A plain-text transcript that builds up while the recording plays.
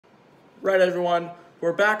Right, everyone,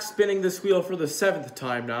 we're back spinning this wheel for the 7th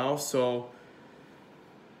time now, so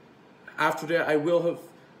after that I will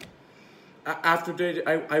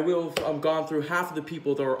have gone through half of the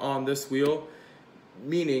people that are on this wheel,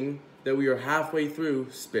 meaning that we are halfway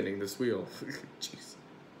through spinning this wheel. Jeez,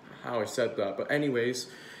 how I said that. But anyways,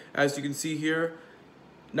 as you can see here,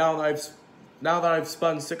 now that I've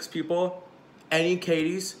spun 6 people, Annie,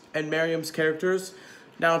 Katie's, and Miriam's characters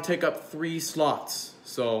now take up 3 slots.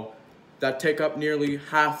 So that take up nearly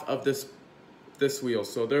half of this wheel.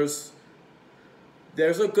 So there's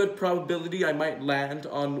a good probability I might land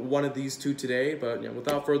on one of these 2 today. But yeah,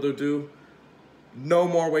 without further ado, no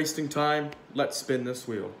more wasting time. Let's spin this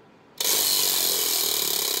wheel.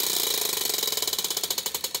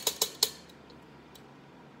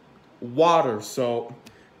 Water. So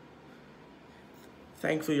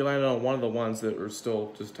thankfully you landed on one of the ones that are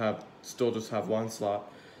still just have 1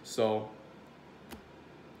 slot. So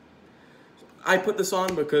I put this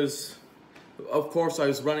on because, of course, I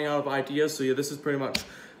was running out of ideas. So yeah, this is pretty much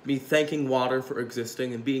me thanking water for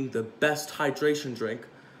existing and being the best hydration drink.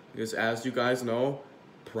 Because as you guys know,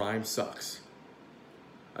 Prime sucks.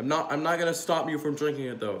 I'm not gonna stop you from drinking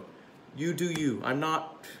it though. You do you. I'm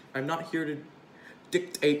not here to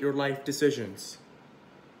dictate your life decisions.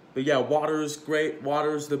 But yeah, water is great.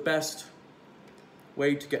 Water is the best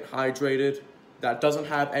way to get hydrated. That doesn't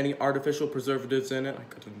have any artificial preservatives in it. I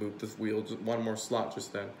could have moved this wheel just 1 more slot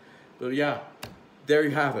just then. But yeah, there you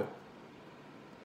have it.